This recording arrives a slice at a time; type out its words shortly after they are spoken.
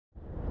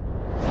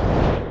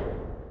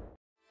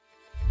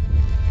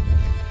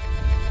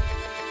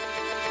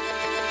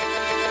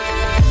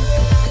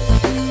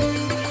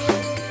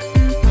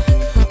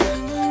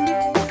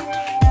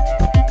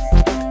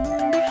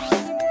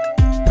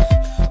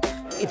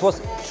it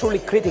was truly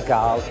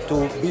critical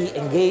to be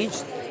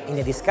engaged in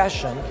a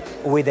discussion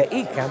with the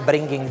ILCA,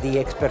 bringing the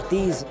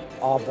expertise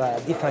of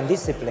different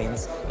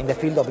disciplines in the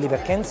field of liver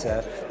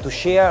cancer to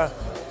share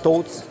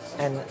thoughts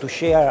and to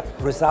share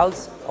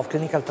results of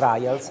clinical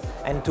trials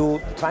and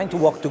to trying to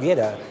work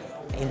together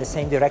in the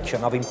same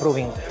direction of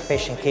improving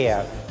patient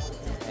care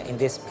in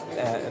this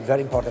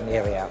very important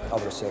area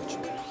of research.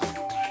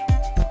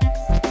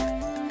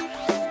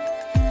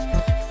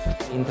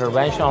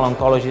 Interventional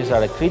oncologists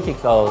are a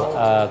critical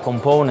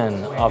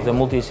component of the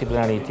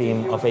multidisciplinary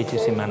team of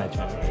HCC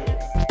management.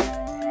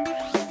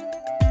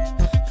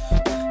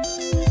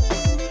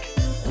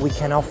 We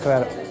can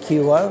offer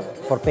cure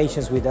for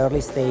patients with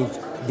early stage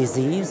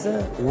disease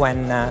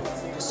when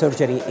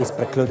surgery is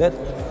precluded.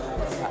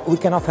 We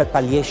can offer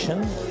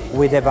palliation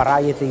with a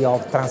variety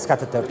of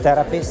transcatheter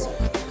therapies.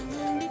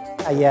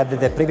 I had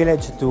the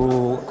privilege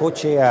to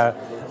co-chair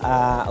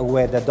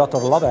with Dr.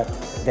 Lovett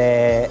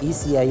the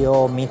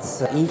ECIO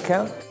meets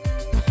ILCA.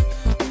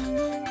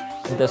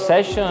 The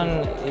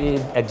session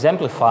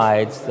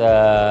exemplifies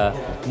the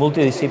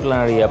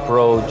multidisciplinary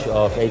approach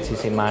of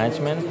HCC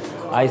management.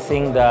 I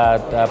think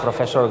that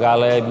Professor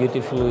Gale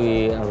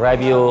beautifully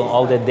reviewed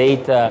all the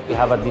data we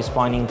have at this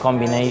point in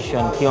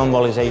combination,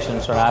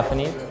 chemoembolization,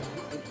 sorafenib.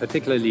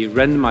 Particularly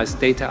randomized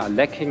data are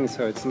lacking,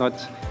 so it's not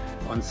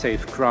on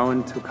safe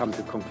ground to come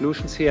to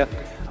conclusions here.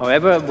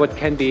 However, what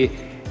can be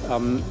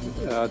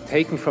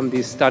taken from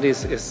these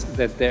studies is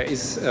that there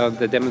is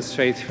the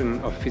demonstration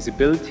of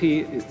feasibility.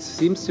 It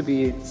seems to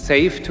be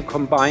safe to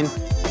combine.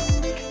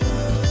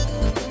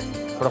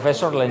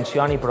 Professor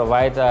Lencioni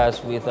provided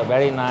us with a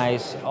very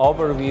nice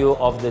overview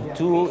of the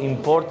two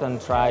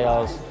important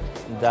trials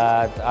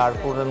that are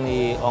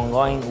currently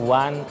ongoing.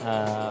 One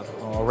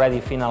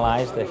already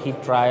finalized, the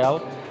HIT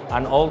trial,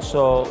 and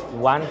also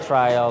one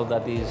trial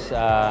that is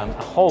a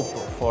hope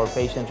for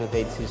patients with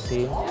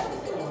HCC.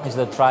 Is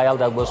the trial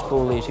that was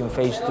published in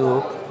phase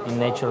 2 in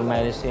Nature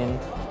Medicine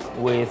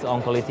with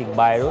oncolytic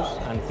virus,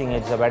 and I think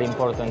it's a very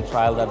important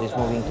trial that is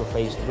moving to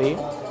phase 3.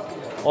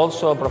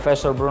 Also,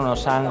 Professor Bruno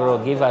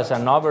Sangro gave us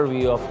an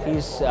overview of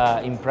his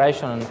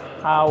impression on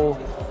how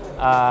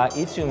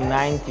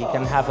ECIO-90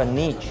 can have a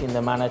niche in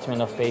the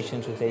management of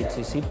patients with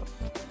HCC.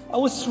 I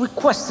was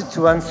requested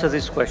to answer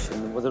this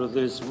question, whether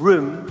there is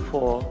room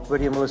for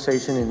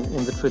radioembolization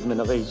in the treatment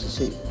of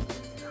HCC.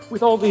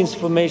 With all the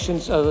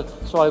information, so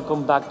I'll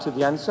come back to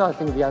the answer. I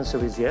think the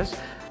answer is yes.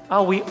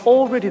 Are we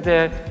already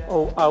there,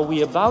 or are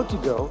we about to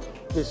go?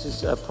 This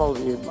is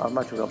probably a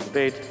matter of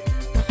debate.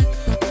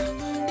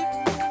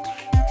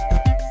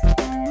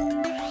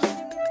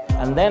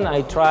 And then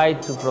I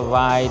tried to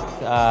provide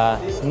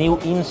new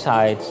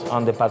insights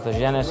on the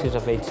pathogenesis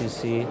of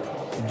HCC,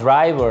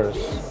 drivers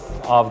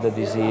of the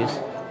disease,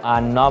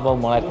 and novel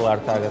molecular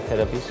target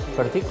therapies,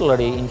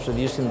 particularly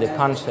introducing the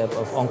concept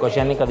of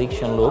oncogenic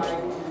addiction loops,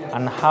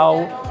 and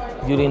how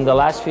during the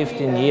last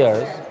 15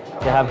 years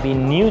there have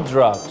been new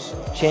drugs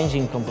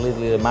changing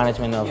completely the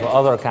management of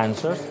other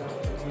cancers,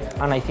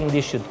 and I think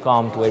this should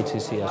come to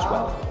HCC as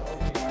well.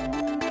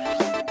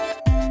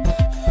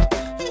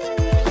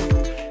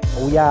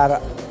 We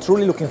are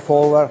truly looking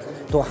forward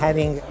to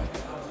having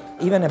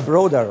even a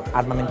broader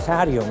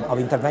armamentarium of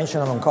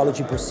interventional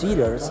oncology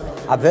procedures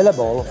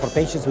available for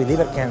patients with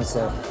liver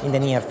cancer in the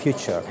near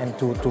future, and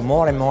to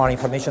more and more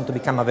information to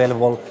become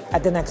available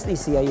at the next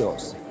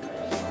ECIOs.